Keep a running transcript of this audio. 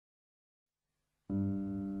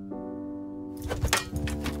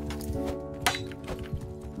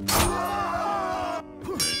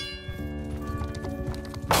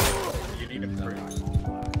You need him through.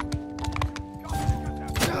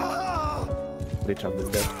 Richard is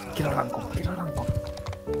dead. Kill Ranko, kill Ranko.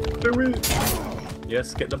 Do it!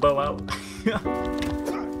 Yes, get the bow out.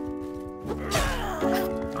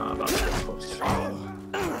 Ah, that's close.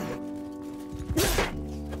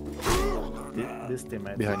 This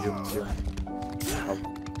teammate. Behind you.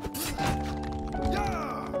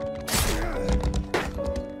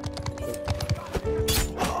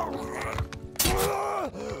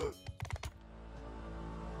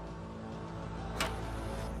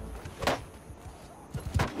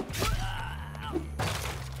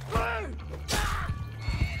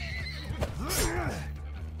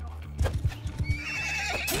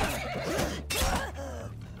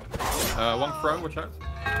 One throw, watch out.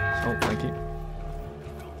 Oh, thank you.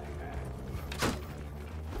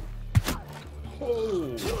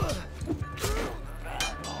 Oh!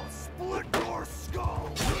 Split your skull.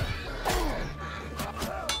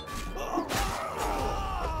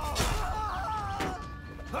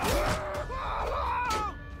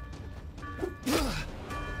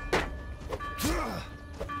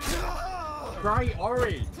 Bright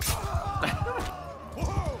orange!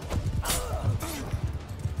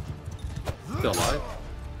 Still alive.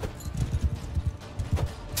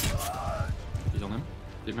 He's on him.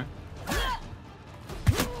 Did me?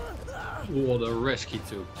 Oh, the risk he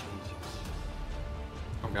took. Jesus.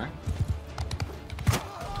 Okay.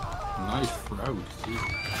 Nice throw.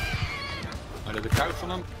 Jesus. I did the couch on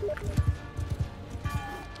him.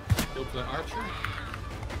 Killed the archer.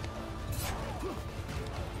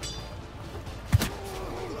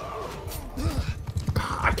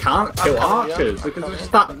 I can't kill archers because there's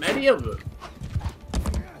just that many of them.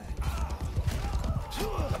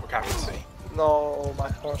 Captaincy. No, my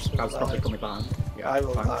horse will That's probably die. coming down. Yeah, I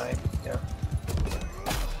will fine. die. Yeah.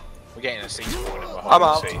 We're getting a siege point and we're I'm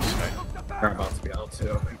holding out. siege, so. We're about to be able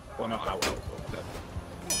to, I think. Well, not how well, but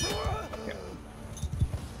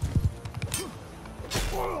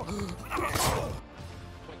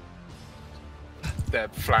They're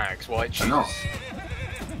flags, white they're not.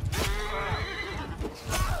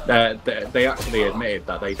 They actually admitted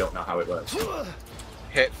that they don't know how it works.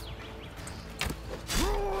 Hit.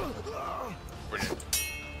 Brilliant.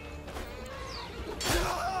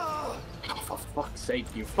 For fuck's sake,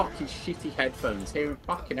 you fucking shitty headphones, hearing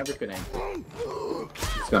fucking everything.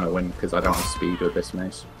 It's gonna win because I don't have speed with this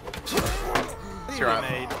mace. You're out.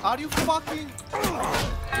 Are you fucking?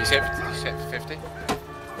 He's hit for 50.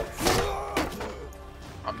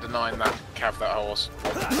 I'm denying that cav that horse.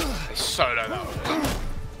 They solo that horse.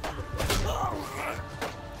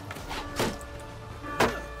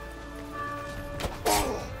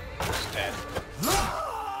 He's dead.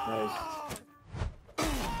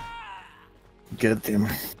 Get him.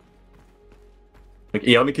 Like,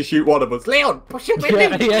 he only can shoot one of us. Leon, push him with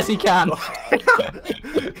Yeah, me! yes, he can.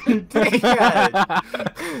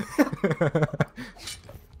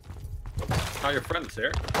 How are your friends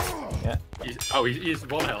here? Yeah. He's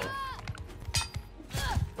one health.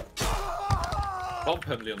 Bump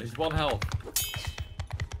him, Leon, he's one health.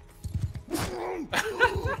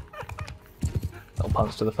 Little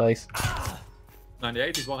punch to the face.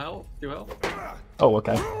 98, he's one health, 2 health. Oh,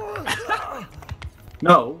 okay.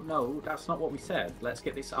 No, that's not what we said. Let's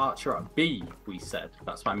get this archer at B, we said.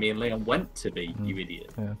 That's why me and Leon went to B, you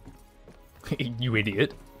idiot. Yeah. You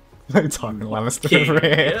idiot. No time Lannister over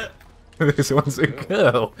here. Idiot. This one's a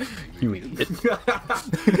girl. You idiot.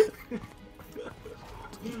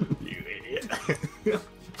 You idiot.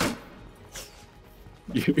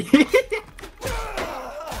 You idiot.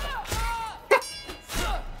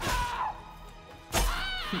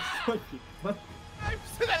 I'm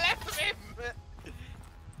to the left of him!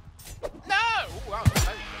 No! Well,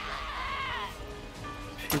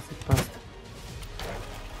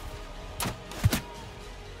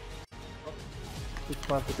 Which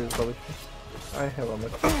market is rubbish? I have a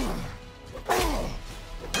map.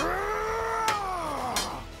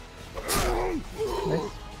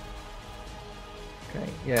 Nice. Okay,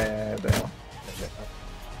 yeah, there.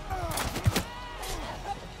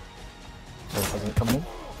 So hasn't come in.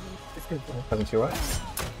 Hasn't to your right.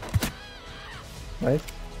 Nice.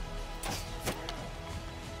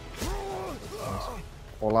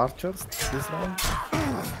 All archers this round.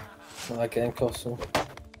 I can castle.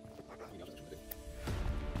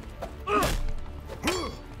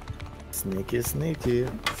 Sneaky, sneaky.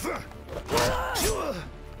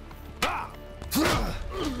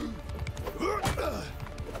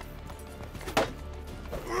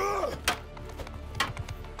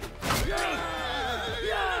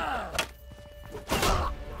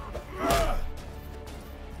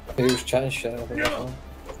 He was chatting shit. I think.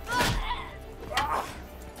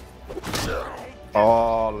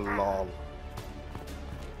 Oh, lol.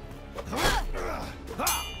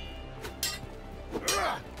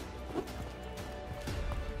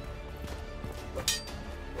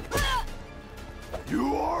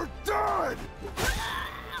 You are dead!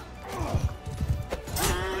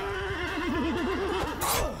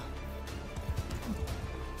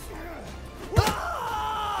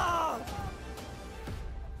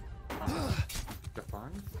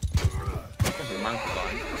 Define? Mount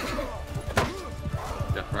define.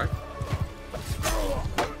 Death right?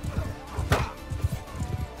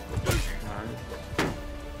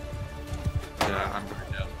 Yeah, I'm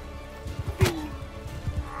going down.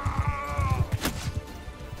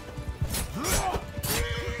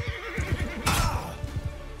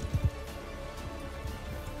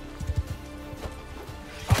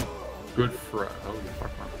 Good throw. Holy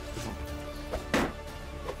fuck, man.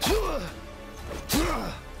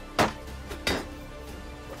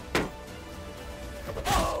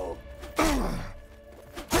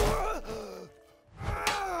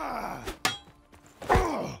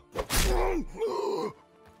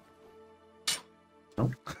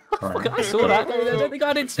 Fuck, I saw that. I don't think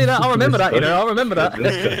I didn't see that. I remember that, you know. I remember that.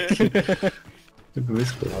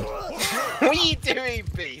 What are you doing,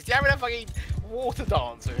 Beast? You having a fucking water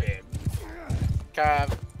dance with him?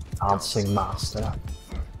 Cav. Dancing master.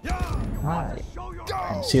 Right.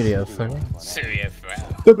 And Syria for Syria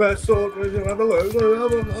forever. The best sword you ever learned.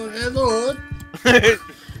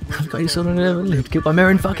 I've got your sword and never lived. Killed by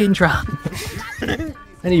Merrin fucking Trump.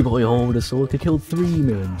 Any boy home with a sword could kill 3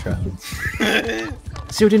 Merrin Trumps.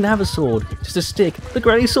 Syria didn't have a sword, just a stick. The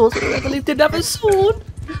granny sword that never lived didn't have a sword.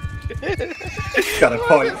 He's got a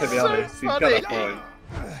point, to be honest. He's got a point.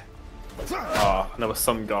 There were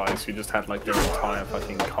some guys who just had like their entire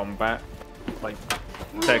fucking combat, like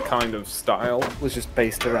their kind of style was just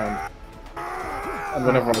based around. And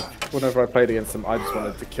whenever I played against them, I just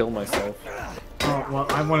wanted to kill myself. Oh well,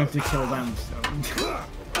 I wanted to kill them. So.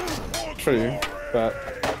 True, but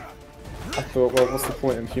I thought, well, what's the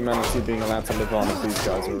point in humanity being allowed to live on if these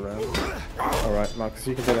guys are around? All right, Marcus,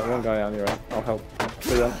 you can take that one guy out on your own. I'll help.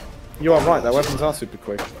 But, you are right. Their weapons are super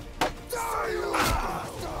quick.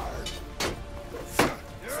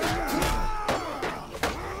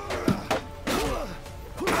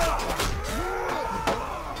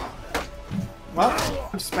 Well,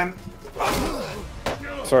 I'm spent.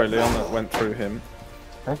 Sorry, Leon, that went through him.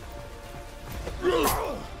 Huh?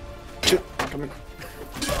 Shit, come in.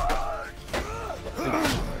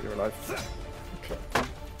 You're alive. Okay.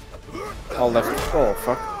 I'll left. Oh,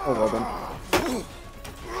 fuck. Oh, well done.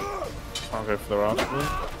 I'll go for the rascal.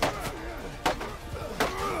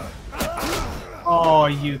 Oh, are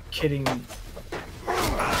you kidding me?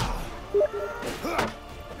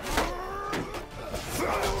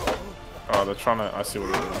 Oh, they're trying to. I see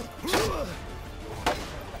what they're doing.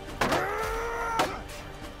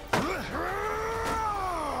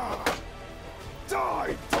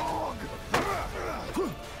 Die, dog!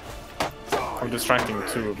 I'm distracting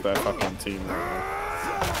 2 of their fucking team right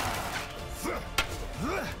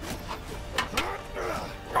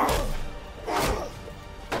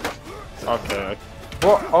now. Okay.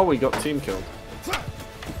 What? Oh, we got team killed.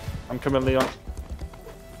 I'm coming, Leon.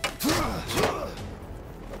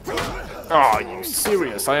 Oh, are you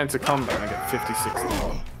serious? I enter combat and I get 56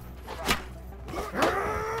 more.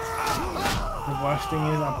 The worst thing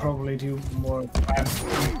is I probably do more bad.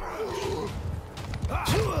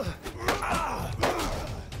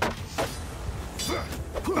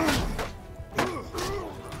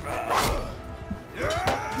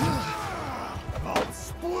 I'll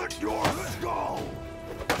split your skull!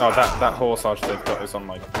 Oh, that horse archer they've got is on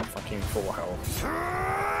like fucking 4 health.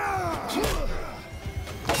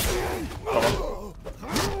 Come on.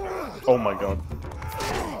 Oh my god.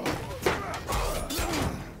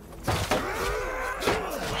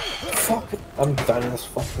 Fuck it. I'm done in this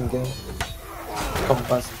fucking game.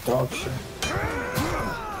 Combat's dog shit.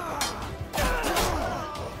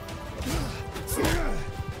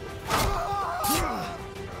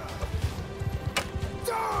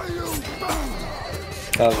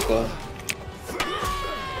 That was good.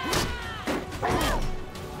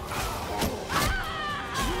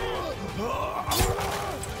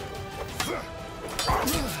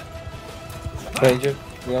 Ranger,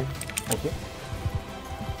 yeah. Okay.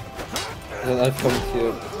 Then I've come to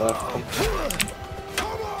your left.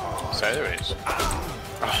 So there is.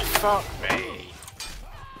 Oh, fuck me.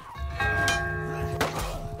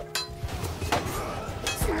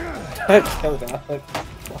 Kill that.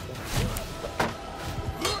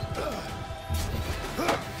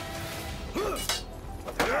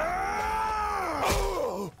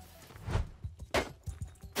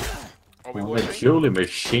 dueling with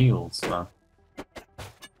shields, man.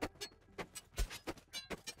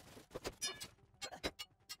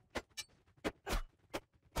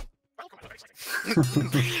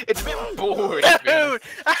 It's a bit boring. Dude,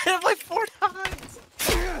 I have like 4 times.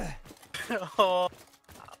 Oh,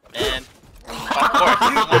 man.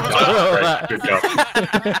 Good job.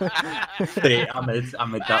 See,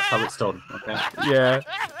 Ahmed, that's how it's done, okay? Yeah.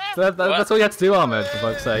 That's all you had to do, Ahmed, for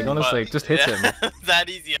fuck's sake. Honestly, just hit him. That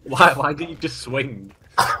easy. Why didn't you just swing?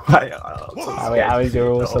 How is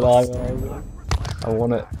your horse alive? I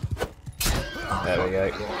want it. There we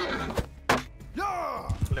go.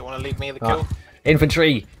 They want to leave me the kill.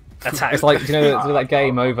 Infantry! Attack! It's like, you know that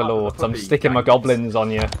game Overlord? I'm sticking my goblins on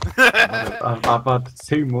you. I've had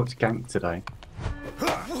too much gank today.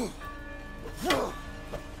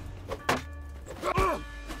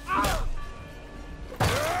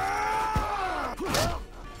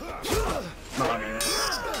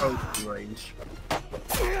 Range.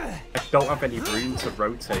 I don't have any room to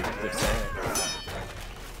rotate because it's there.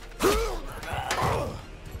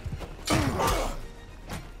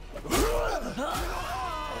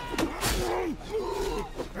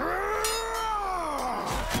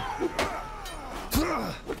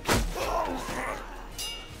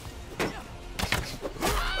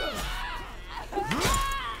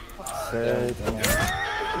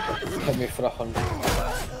 Hit me for 100.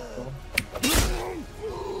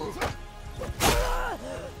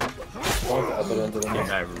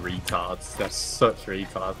 They're retards. They're such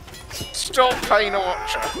retards. Stop playing a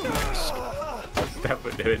watcher. That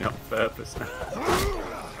we're doing it on purpose now.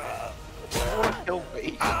 Kill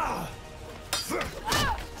me.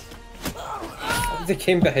 They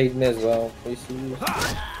came behind me as well.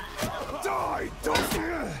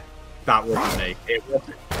 That wasn't me. It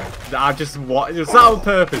wasn't. I just what? Was that on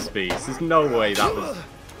purpose, Beast? There's no way that was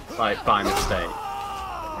like by mistake.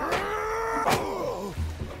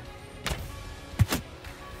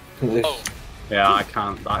 Oh. Yeah, I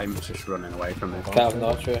can't. I'm just running away from this. Can't have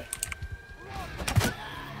Nacho.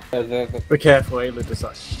 Be careful, Ayla does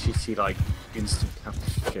that shitty like instant cap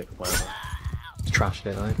shit, whatever. Trashed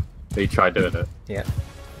it, right? He tried doing it. Yeah.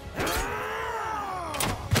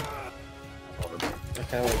 I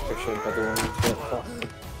can't like push it, but I don't want to get fast.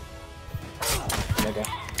 Okay.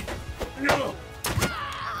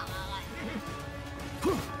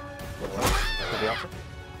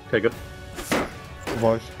 Okay, good.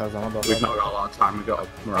 Voice has another. We've not got a lot of time. We've got a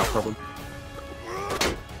morale problem.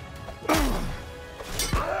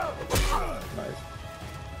 Nice.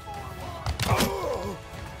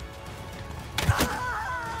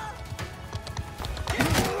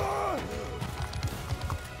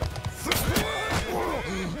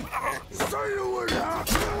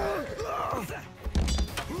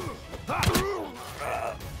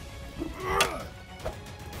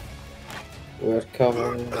 We're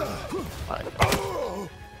coming.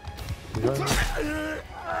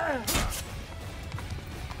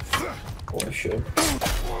 Oh, I should.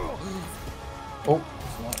 Oh,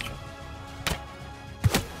 it's not.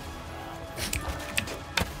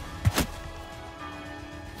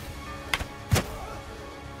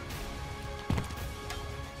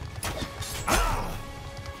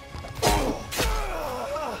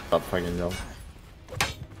 Stop fucking job.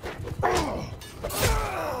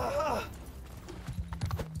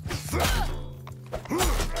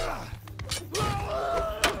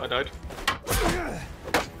 I died.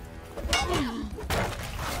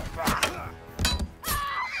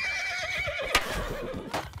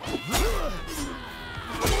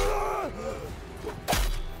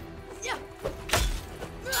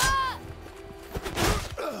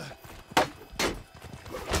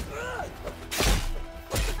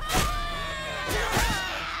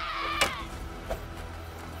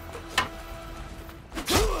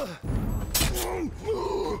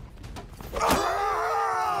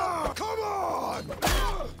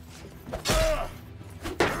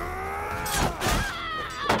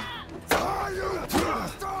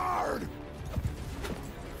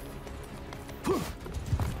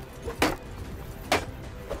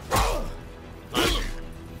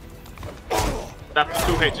 That's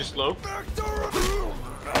 2 hits is slow.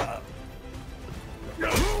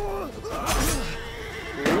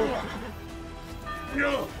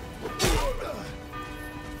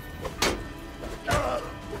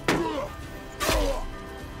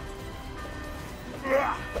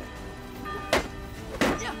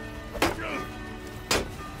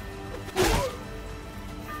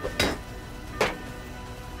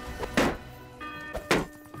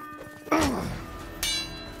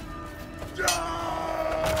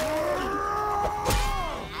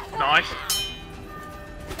 Nice.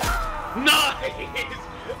 Nice!